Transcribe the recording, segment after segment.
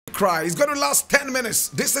cry. It's going to last 10 minutes.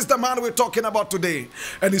 This is the man we're talking about today.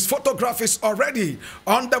 And his photograph is already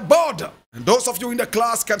on the board. And those of you in the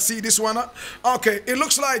class can see this one. Okay, it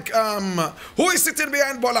looks like, who is sitting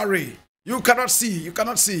behind Bolare? You cannot see. You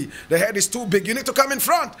cannot see. The head is too big. You need to come in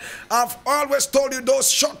front. I've always told you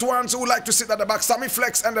those short ones who like to sit at the back, Sammy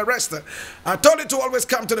Flex and the rest. I told you to always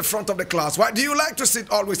come to the front of the class. Why do you like to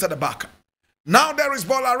sit always at the back? Now there is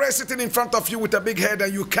Bolare sitting in front of you with a big head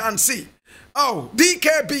and you can't see. Oh,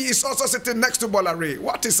 DKB is also sitting next to Bolare.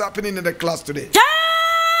 What is happening in the class today?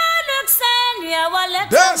 This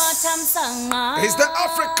is the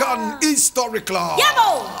African History class.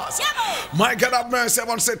 My God have mercy. I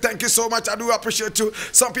want to say thank you so much. I do appreciate you.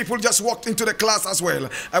 Some people just walked into the class as well.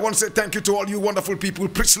 I want to say thank you to all you wonderful people.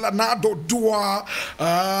 Priscilla Dodua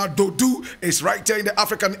Dodu is right here in the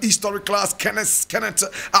African History class. Kenneth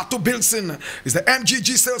Atto Bilson is the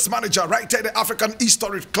MGG sales manager right here in the African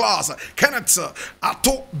History class. Kenneth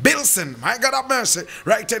Atto Bilson. My God have mercy.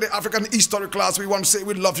 Right here in the African History class. We want to say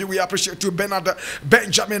we love you. We appreciate you.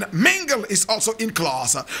 Benjamin Mingle is also in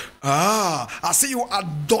class. I see you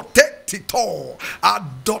Adote Tito.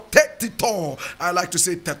 Adote Tito. I like to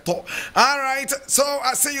say Teto. All right. So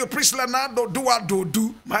I see you Priscilla Nado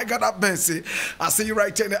Do. My God have mercy. I see you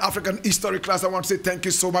right here in the African History class. I want to say thank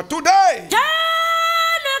you so much. Today is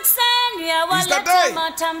the day.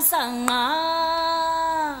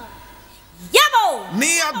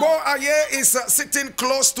 Nia Bo Aye is sitting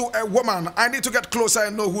close to a woman. I need to get closer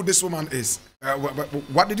and know who this woman is.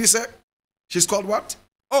 What did he say? She's called what?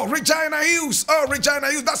 Oh, Regina Hughes. Oh,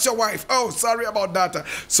 Regina Hughes. That's your wife. Oh, sorry about that.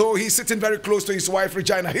 So he's sitting very close to his wife,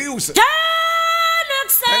 Regina Hughes.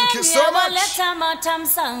 Thank you so much.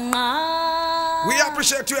 We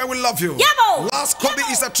appreciate you and we love you. Last Kobe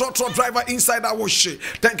is a trotro driver inside our ship.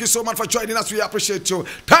 Thank you so much for joining us. We appreciate you.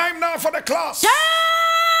 Time now for the class.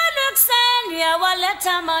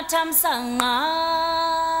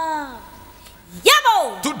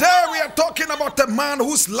 Today we are talking about a man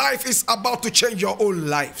whose life is about to change your own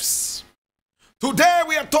lives. Today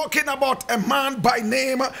we are talking about a man by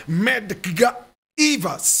name Medgar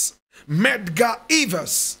Evers. Medgar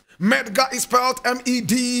Evers. Medgar is spelled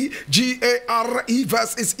M-E-D-G-A-R.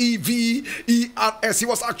 Evers is E-V-E-R-S. He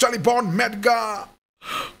was actually born Medgar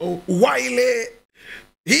Wiley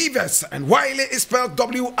Evers, and Wiley is spelled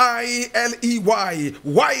W-I-L-E-Y.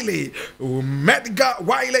 Wiley, Medgar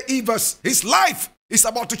Wiley Evers. His life is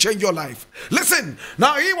about to change your life. Listen,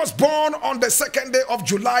 now he was born on the 2nd day of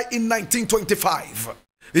July in 1925.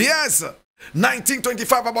 Yes,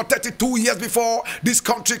 1925, about 32 years before this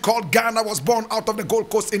country called Ghana was born out of the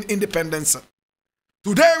Gold Coast in independence.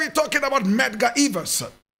 Today we're talking about Medgar Evers.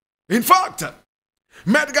 In fact,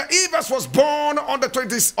 Medgar Evers was born on the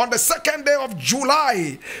 2nd day of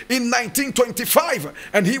July in 1925,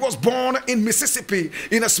 and he was born in Mississippi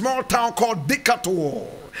in a small town called Decatur.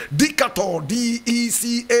 Decatur,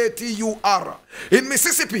 D-E-C-A-T-U-R, in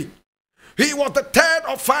Mississippi. He was the third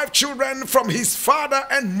of 5 children from his father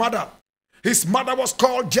and mother. His mother was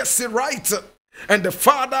called Jessie Wright, and the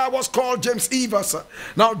father was called James Evers.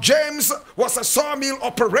 Now, James was a sawmill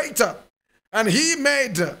operator, and he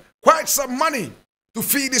made quite some money to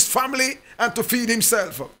feed his family and to feed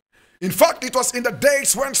himself. In fact, it was in the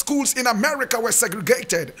days when schools in America were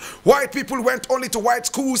segregated. White people went only to white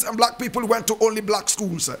schools and black people went to only black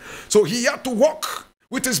schools. So he had to walk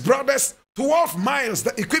with his brothers 12 miles,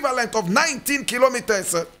 the equivalent of 19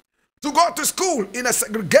 kilometers, to go to school in a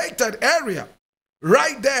segregated area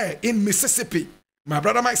right there in Mississippi. My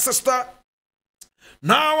brother, my sister,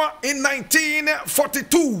 now in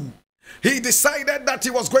 1942, he decided that he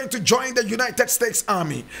was going to join the United States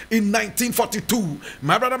Army in 1942.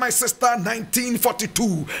 My brother, my sister, 1942.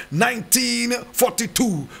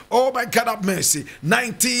 1942. Oh my God have mercy.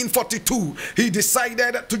 1942. He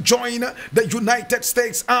decided to join the United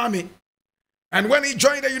States Army. And when he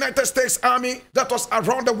joined the United States Army, that was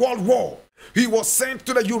around the World War. He was sent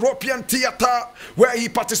to the European theater where he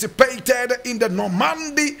participated in the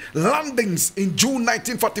Normandy landings in June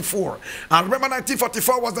 1944. And remember,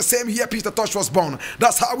 1944 was the same year Peter Tosh was born.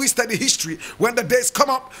 That's how we study history. When the days come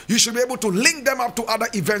up, you should be able to link them up to other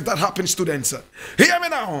events that happen, students. Hear me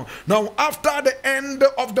now. Now, after the end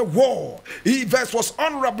of the war, Evers was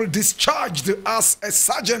honorably discharged as a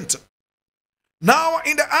sergeant. Now,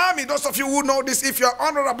 in the army, those of you who know this, if you are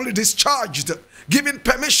honorably discharged, given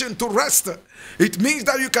permission to rest, it means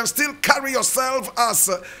that you can still carry yourself as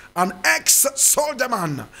an ex-soldier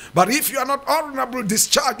man. But if you are not honorably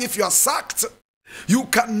discharged, if you are sacked, you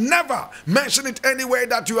can never mention it anywhere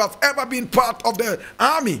that you have ever been part of the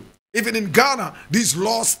army. Even in Ghana, these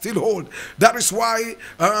laws still hold. That is why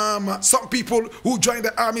some people who joined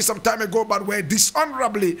the army some time ago but were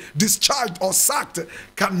dishonorably discharged or sacked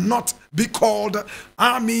cannot be called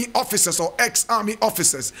army officers or ex-army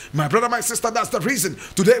officers. My brother, my sister, that's the reason.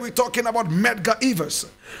 Today we're talking about Medgar Evers.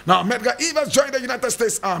 Now, Medgar Evers joined the United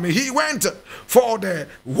States Army. He went for the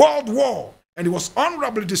World War, and he was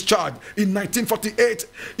honorably discharged. In 1948,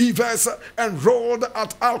 Evers enrolled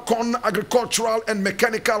at Alcorn Agricultural and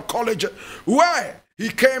Mechanical College, where he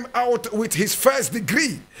came out with his first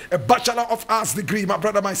degree, a Bachelor of Arts degree, my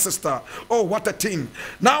brother, my sister. Oh, what a thing.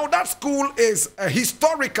 Now, that school is a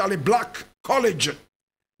historically black college.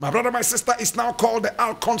 My brother, my sister, is now called the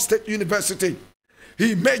Alcorn State University.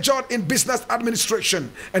 He majored in business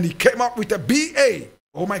administration, and he came up with a BA,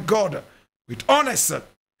 oh my God, with honors.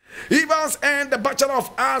 Evers earned the Bachelor of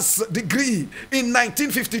Arts degree in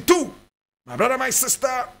 1952. My brother, my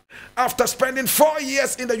sister, after spending 4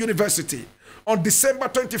 years in the university, on December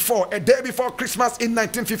 24, a day before Christmas in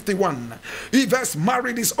 1951, Evers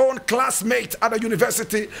married his own classmate at the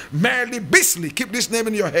university, Merle Bisley. Keep this name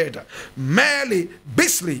in your head. Merle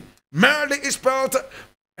Bisley. Merle is spelled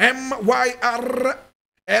M-Y-R-L-I-E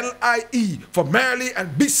for Merle,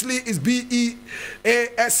 and Bisley is B-E-A-S-L-E-Y.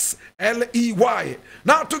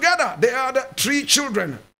 Now together they had 3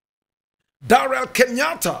 children: Darrell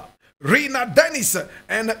Kenyatta, Rena Dennis,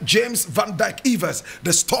 and James Van Dyke Evers.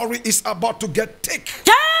 The story is about to get thick.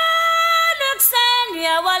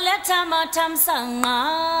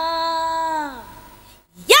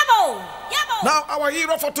 Now, our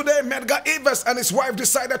hero for today, Medgar Evers, and his wife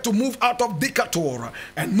decided to move out of Decatur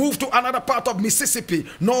and move to another part of Mississippi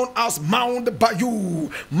known as Mount Bayou.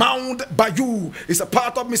 Mount Bayou is a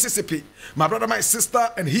part of Mississippi. My brother, my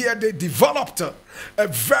sister, and here they developed a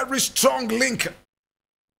very strong link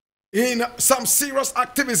in some serious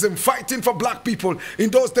activism, fighting for black people. In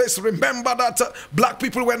those days, remember that black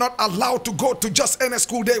people were not allowed to go to just any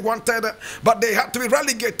school they wanted, but they had to be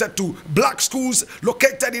relegated to black schools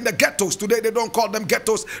located in the ghettos. Today, they don't call them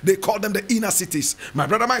ghettos, they call them the inner cities. My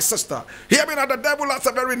brother, my sister, hear me now, the devil has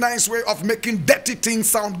a very nice way of making dirty things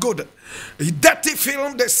sound good. Dirty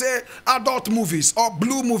film, they say adult movies or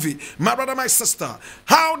blue movie. My brother, my sister,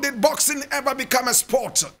 how did boxing ever become a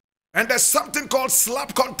sport? And there's something called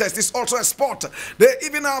slap contest. It's also a sport. They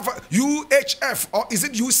even have UHF, or is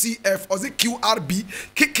it UCF, or is it QRB,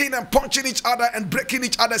 kicking and punching each other and breaking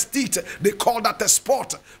each other's teeth. They call that a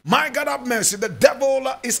sport. My God have mercy, the devil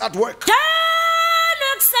is at work. Hear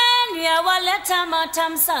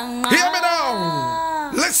me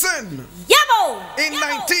now. Listen. In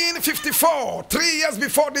 1954, 3 years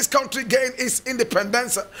before this country gained its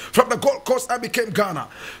independence from the Gold Coast and became Ghana,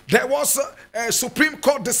 there was a Supreme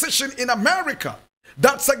Court decision in America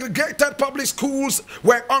that segregated public schools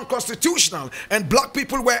were unconstitutional, and black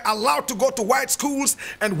people were allowed to go to white schools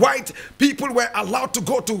and white people were allowed to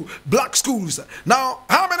go to black schools. Now,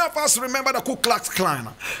 how many of us remember the Ku Klux Klan?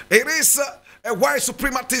 It is a white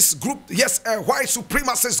supremacist group, yes, a white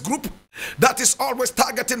supremacist group that is always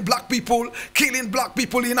targeting black people, killing black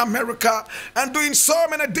people in America, and doing so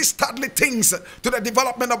many dastardly things to the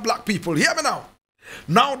development of black people. Hear me now.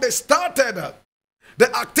 Now they started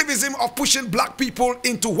the activism of pushing black people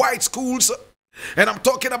into white schools, and I'm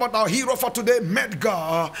talking about our hero for today,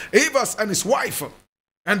 Medgar Evers, and his wife.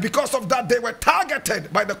 And because of that, they were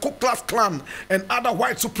targeted by the Ku Klux Klan and other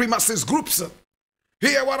white supremacist groups.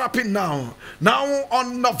 Hear what happened now. Now,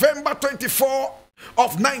 on November 24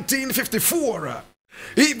 of 1954,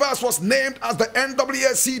 Evers was named as the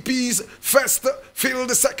NAACP's first field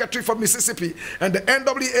secretary for Mississippi. And the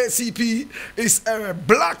NAACP is a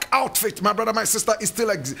black outfit, my brother, my sister, is still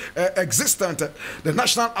existent. The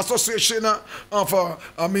National Association of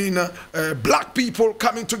black people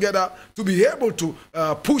coming together to be able to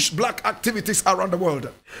push black activities around the world.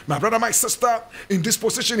 My brother, my sister, in this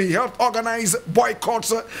position, he helped organize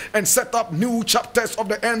boycotts and set up new chapters of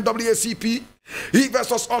the NAACP. Evers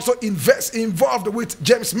was also involved with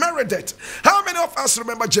James Meredith. How many of us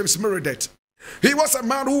remember James Meredith? He was a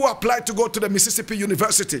man who applied to go to the Mississippi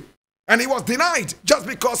University, and he was denied just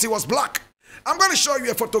because he was black. I'm going to show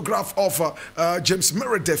you a photograph of James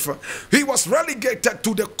Meredith. He was relegated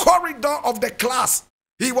to the corridor of the class.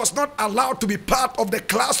 He was not allowed to be part of the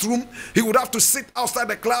classroom. He would have to sit outside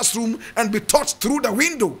the classroom and be taught through the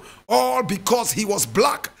window, all because he was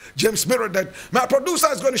black. James Meredith. My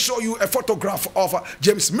producer is going to show you a photograph of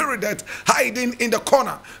James Meredith hiding in the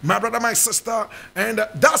corner. My brother, my sister, and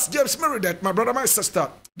that's James Meredith, my brother, my sister.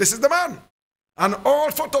 This is the man. An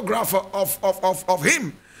old photograph of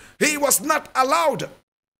him. He was not allowed.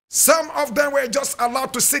 Some of them were just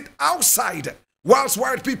allowed to sit outside Whilst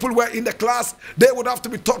white people were in the class, they would have to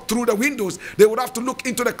be taught through the windows. They would have to look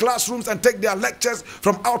into the classrooms and take their lectures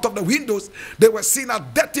from out of the windows. They were seen as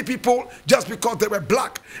dirty people just because they were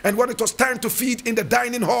black. And when it was time to feed in the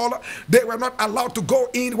dining hall, they were not allowed to go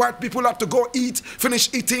in. White people had to go eat,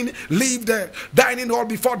 finish eating, leave the dining hall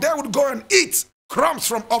before they would go and eat crumbs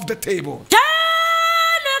from off the table.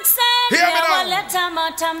 Hear me now.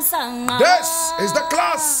 This is the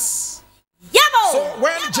class. So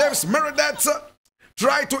when James Meredith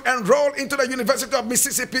tried to enroll into the University of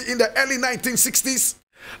Mississippi in the early 1960s,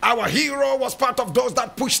 our hero was part of those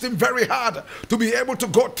that pushed him very hard to be able to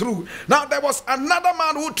go through. Now, there was another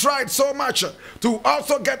man who tried so much to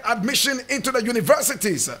also get admission into the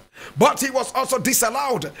universities, but he was also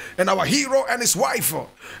disallowed. And our hero and his wife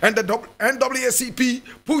and the NAACP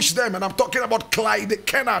pushed them. And I'm talking about Clyde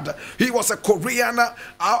Kennard. He was a Korean,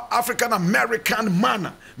 African-American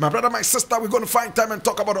man. My brother, my sister, we're going to find time and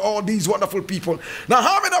talk about all these wonderful people. Now,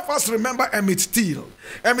 how many of us remember Emmett Till?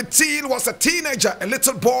 Emmett Till was a teenager, a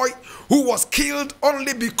little boy who was killed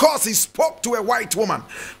only because he spoke to a white woman.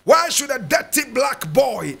 Why should a dirty black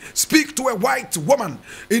boy speak to a white woman?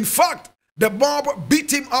 In fact, the mob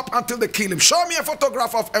beat him up until they killed him. Show me a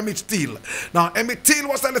photograph of Emmett Till. Now, Emmett Till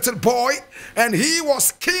was a little boy and he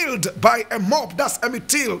was killed by a mob. That's Emmett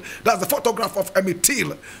Till. That's the photograph of Emmett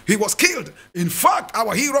Till. He was killed. In fact,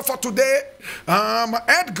 our hero for today,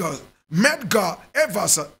 Medgar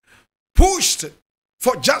Evers, pushed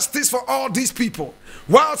for justice for all these people.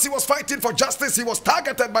 Whilst he was fighting for justice, he was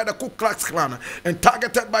targeted by the Ku Klux Klan and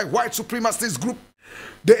targeted by white supremacist group.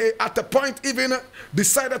 They, at the point, even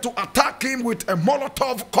decided to attack him with a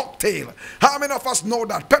Molotov cocktail. How many of us know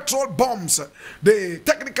that? Petrol bombs. The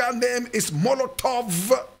technical name is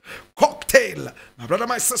Molotov cocktail. My brother,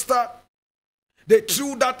 my sister, they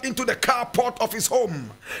threw that into the carport of his home.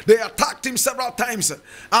 They attacked him several times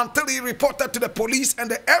until he reported to the police, and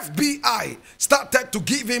the FBI started to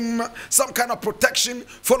give him some kind of protection,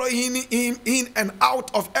 following him in and out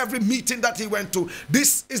of every meeting that he went to.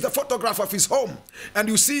 This is the photograph of his home. And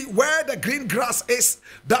you see where the green grass is,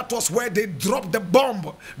 that was where they dropped the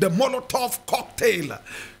bomb, the Molotov cocktail.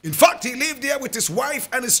 In fact, he lived there with his wife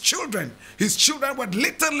and his children. His children were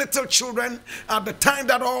little children at the time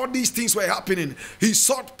that all these things were happening. He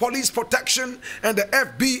sought police protection, and the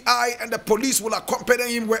FBI and the police will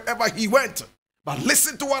accompany him wherever he went. But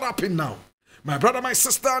listen to what happened now. My brother, my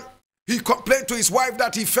sister, he complained to his wife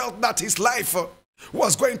that he felt that his life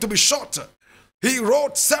was going to be short. He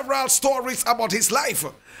wrote several stories about his life,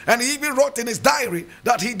 and he even wrote in his diary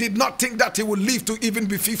that he did not think that he would live to even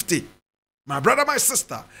be 50. My brother, my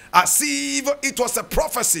sister, as if it was a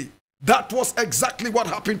prophecy, that was exactly what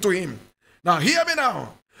happened to him. Now, hear me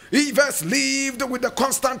now. Evers lived with the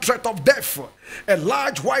constant threat of death. A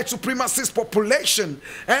large white supremacist population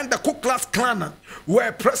and the Ku Klux Klan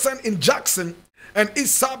were present in Jackson and its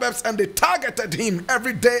suburbs, and they targeted him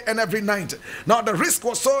every day and every night. Now, the risk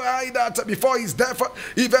was so high that before his death,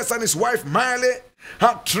 Evers and his wife, Miley,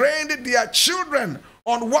 had trained their children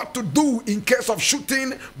on what to do in case of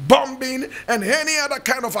shooting, bombing, and any other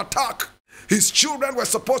kind of attack. His children were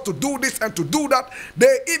supposed to do this and to do that.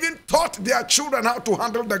 They even taught their children how to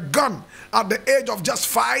handle the gun at the age of just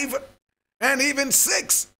 5 and even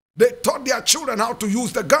 6. They taught their children how to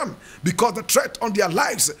use the gun because the threat on their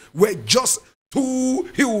lives were just too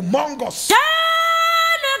humongous.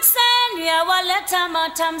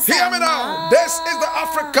 Hear me now. This is the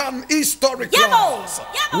African historic class.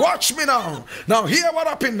 Watch me now. Now hear what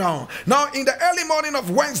happened now. Now in the early morning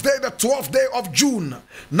of Wednesday, the 12th day of June,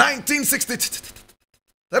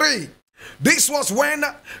 1963, this was when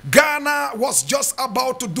Ghana was just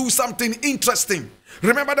about to do something interesting.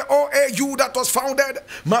 Remember the OAU that was founded?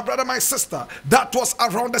 My brother, my sister, that was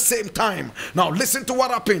around the same time. Now listen to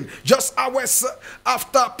what happened. Just hours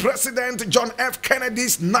after President John F.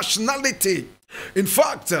 Kennedy's nationality. In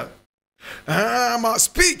fact, a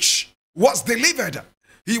speech was delivered.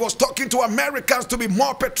 He was talking to Americans to be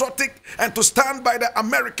more patriotic and to stand by the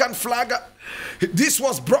American flag. This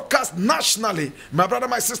was broadcast nationally. My brother,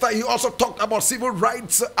 my sister, he also talked about civil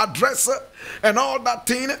rights address and all that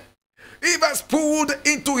thing. Evers pulled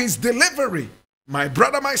into his delivery, my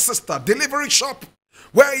brother, my sister, delivery shop,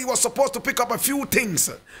 where he was supposed to pick up a few things.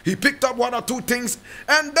 He picked up 1 or 2 things,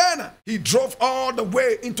 and then he drove all the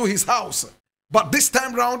way into his house. But this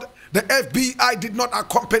time round, the FBI did not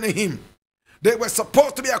accompany him. They were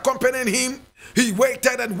supposed to be accompanying him. He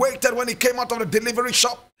waited and waited. When he came out of the delivery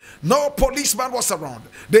shop, no policeman was around.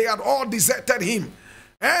 They had all deserted him.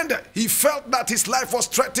 And he felt that his life was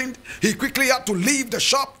threatened. He quickly had to leave the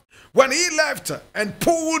shop. When he left and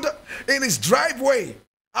pulled in his driveway,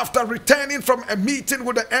 after returning from a meeting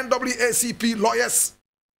with the NAACP lawyers,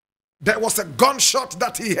 there was a gunshot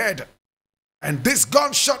that he heard. And this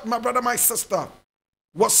gunshot, my brother, my sister,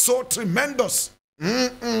 was so tremendous.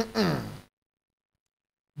 The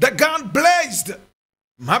gun blazed.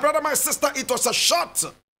 My brother, my sister, it was a shot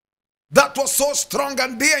that was so strong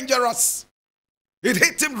and dangerous. It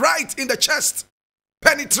hit him right in the chest,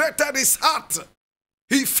 penetrated his heart.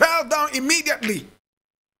 He fell down immediately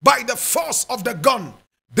by the force of the gun.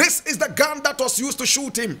 This is the gun that was used to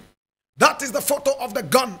shoot him. That is the photo of the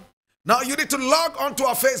gun. Now you need to log onto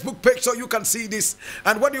our Facebook page so you can see this.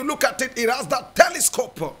 And when you look at it, it has that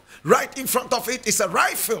telescope right in front of it. It's a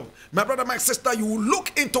rifle. My brother, my sister, you will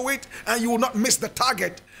look into it and you will not miss the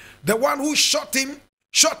target. The one who shot him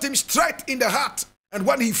straight in the heart. And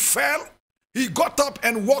when he fell, he got up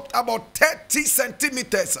and walked about 30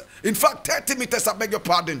 centimeters. In fact, 30 meters, I beg your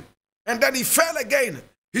pardon. And then he fell again.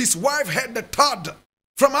 His wife heard the thud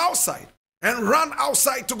from outside and ran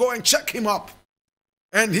outside to go and check him up.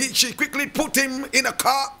 And she quickly put him in a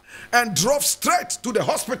car and drove straight to the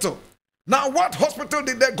hospital. Now, what hospital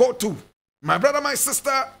did they go to? My brother, my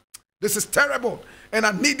sister, this is terrible. And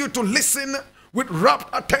I need you to listen with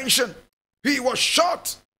rapt attention. He was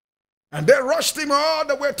shot. And they rushed him all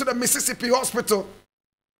the way to the Mississippi hospital.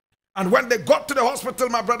 And when they got to the hospital,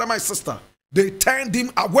 my brother, my sister, they turned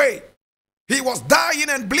him away. He was dying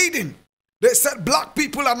and bleeding. They said black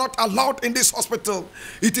people are not allowed in this hospital.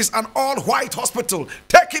 It is an all-white hospital.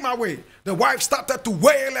 Take him away. The wife started to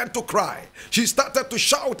wail and to cry. She started to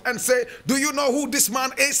shout and say, do you know who this man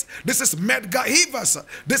is? This is Medgar.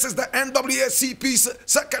 This is the NAACP's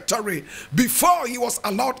secretary. Before he was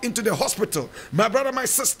allowed into the hospital, my brother, my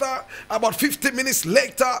sister, about 50 minutes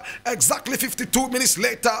later, exactly 52 minutes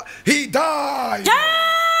later, he died. He died.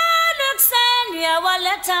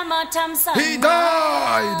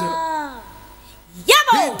 He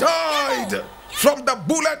died from the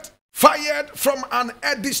bullet fired from an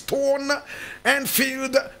Eddystone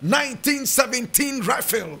Enfield 1917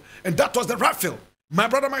 rifle. And that was the rifle. My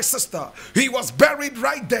brother, my sister, he was buried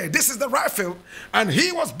right there. This is the rifle. And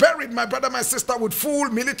he was buried, my brother, my sister, with full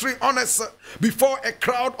military honors before a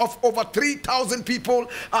crowd of over 3,000 people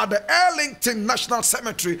at the Arlington National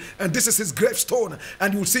Cemetery. And this is his gravestone.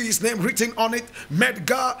 And you'll see his name written on it.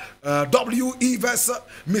 Medgar W. Evers,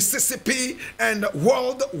 Mississippi, and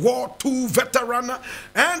World War II veteran.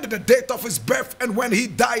 And the date of his birth and when he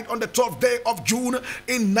died on the 12th day of June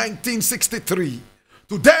in 1963.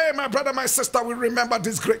 Today, my brother, my sister, will remember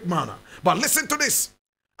this great man. But listen to this.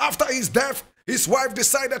 After his death, his wife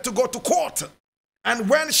decided to go to court. And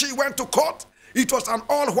when she went to court, it was an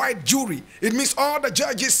all-white jury. It means all the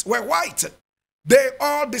judges were white. They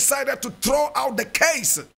all decided to throw out the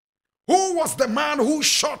case. Who was the man who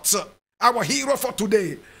shot our hero for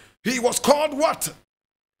today? He was called what?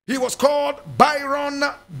 He was called Byron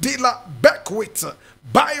de la Beckwith.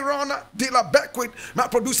 Byron de la Beckwith. My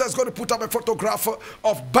producer is going to put up a photograph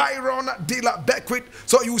of Byron de la Beckwith.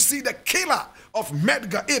 So you see the killer of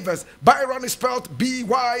Medgar Evers. Byron is spelled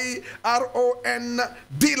B-Y-R-O-N.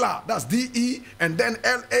 Dilla, that's D-E, and then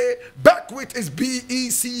L-A. Beckwith is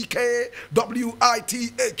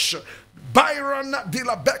B-E-C-K-W-I-T-H. Byron de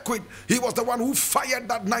la Beckwith, he was the one who fired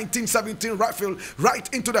that 1917 rifle right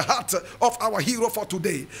into the heart of our hero for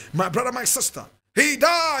today. My brother, my sister, he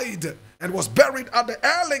died and was buried at the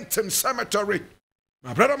Arlington Cemetery.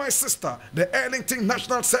 My brother, my sister, the Arlington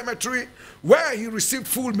National Cemetery, where he received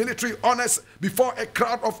full military honors before a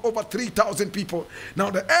crowd of over 3,000 people. Now,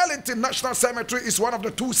 the Arlington National Cemetery is one of the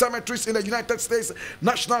 2 cemeteries in the United States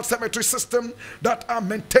National Cemetery System that are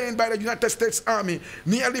maintained by the United States Army.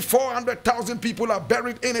 Nearly 400,000 people are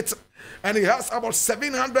buried in it. And it has about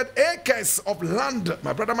 700 acres of land,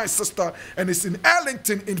 my brother, my sister, and it's in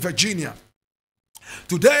Arlington in Virginia.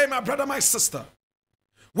 Today, my brother, my sister,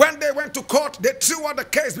 when they went to court, they threw out the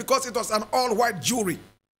case because it was an all-white jury.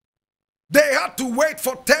 They had to wait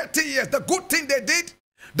for 30 years. The good thing they did,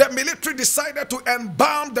 the military decided to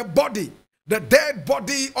embalm the body, the dead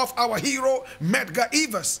body of our hero, Medgar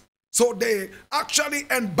Evers. So they actually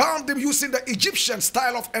embalmed him using the Egyptian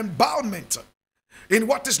style of embalmment in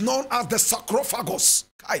what is known as the sarcophagus.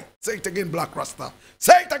 Kai, say it again, Blakk Rasta.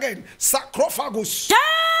 Say it again, sarcophagus.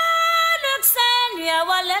 Hear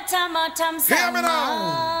me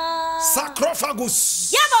now.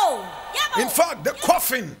 Sarcophagus. In fact, the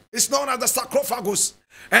coffin is known as the sarcophagus.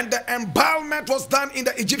 And the embalmment was done in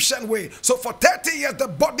the Egyptian way. So for 30 years, the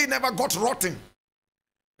body never got rotten.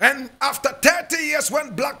 And after 30 years,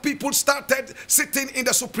 when black people started sitting in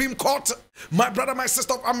the Supreme Court, my brother, my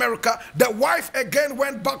sister of America, the wife again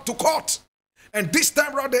went back to court. And this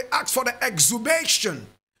time around, they asked for the exhumation.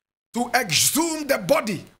 to exhume the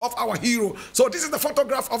body of our hero. So this is the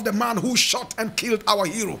photograph of the man who shot and killed our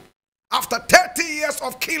hero. After 30 years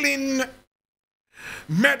of killing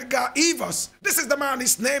Medgar Evers, this is the man,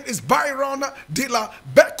 his name is Byron Dilla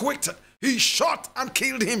Blakk. He shot and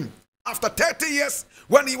killed him. After 30 years,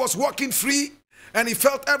 when he was walking free and he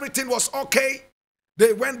felt everything was okay,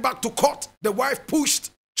 they went back to court. The wife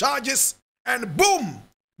pushed charges and boom,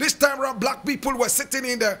 this time around black people were sitting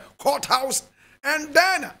in the courthouse and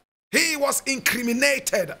then he was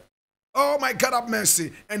incriminated. Oh my God have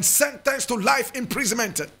mercy. And sentenced to life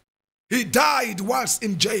imprisonment. He died whilst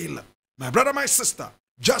in jail. My brother, my sister,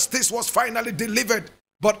 justice was finally delivered,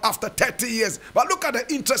 but after 30 years. But look at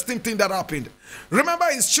the interesting thing that happened. Remember,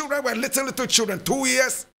 his children were little children, 2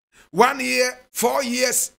 years, 1 year, 4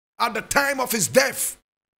 years at the time of his death.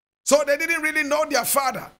 So they didn't really know their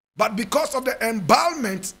father. But because of the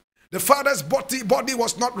embalmment, the father's body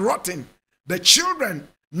was not rotting. The children,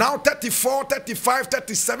 now 34, 35,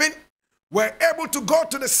 37, were able to go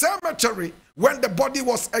to the cemetery when the body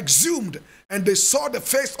was exhumed and they saw the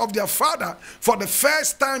face of their father for the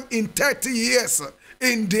first time in 30 years.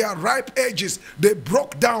 In their ripe ages, they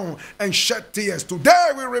broke down and shed tears.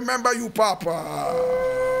 Today we remember you, Papa.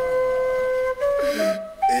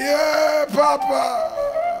 Yeah, Papa.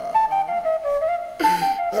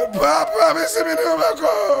 Papa, Papa.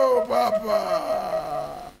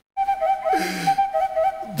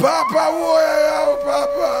 Papa,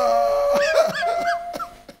 Papa.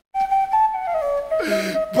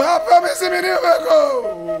 Papa,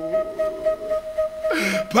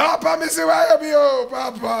 Papa, Missy Wayabio,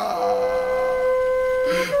 Papa.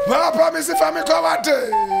 Papa, Missy Famicovate.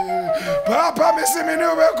 Papa, Missy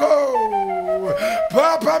Minubeko.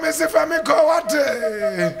 Papa, Missy Famicovate.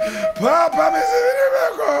 Papa, Missy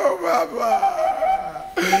Minubeko, Papa.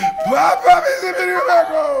 Papa, Missy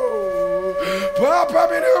Minubeko. Papa,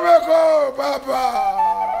 Minubeko, Papa.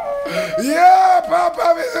 Yeah,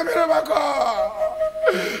 Papa, Missy Minubeko.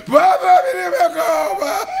 Papa, Minubeko,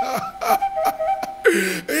 Papa.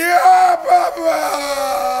 Yeah, Papa.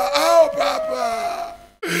 Oh, Papa.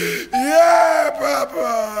 Yeah,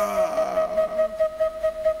 Papa.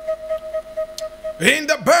 In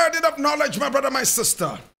the burden of knowledge, my brother, my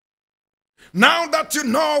sister. Now that you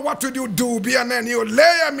know what would you do, be an any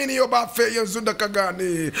lay a mini obafe yezunda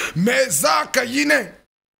kagani. Mezaka yine.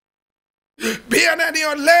 Be an any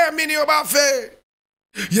lay a mini obafe.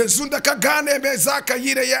 Yezunda kagane mezaka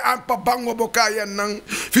yire ye ampa bango bokaya nang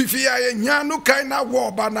fifia ye nyanu kaina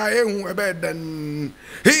woba na ehu ebeden.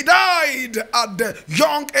 He died at the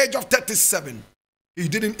young age of 37. He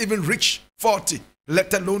didn't even reach 40,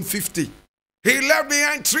 let alone 50. He left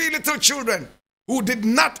behind 3 little children who did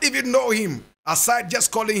not even know him, aside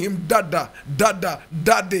just calling him Dada, Dada,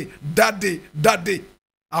 Daddy, Daddy, Daddy.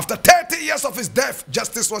 After 30 years of his death,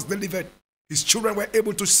 justice was delivered. His children were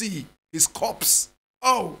able to see his corpse.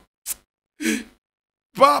 Oh,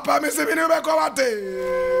 Papa, Missy Minubeko,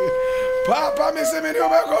 Papa, Missy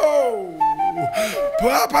Minubeko,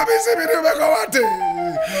 Papa, Missy Minubeko,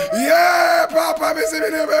 yeah, Papa, Missy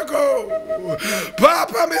Minubeko,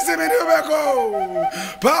 Papa, Missy Minubeko,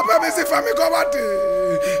 Papa, Missy Famiko,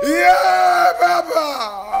 yeah, Papa,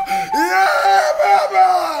 yeah, Papa,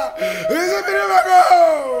 Missy Minubeko,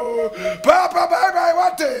 Papa, bye bye,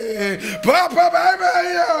 what? Papa, bye bye,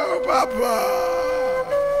 yo, Papa.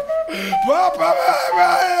 Papa,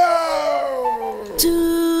 bye.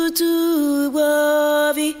 Tutu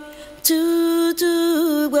Bobby,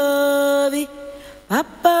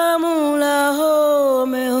 Papa mula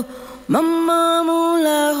home, Mama mula.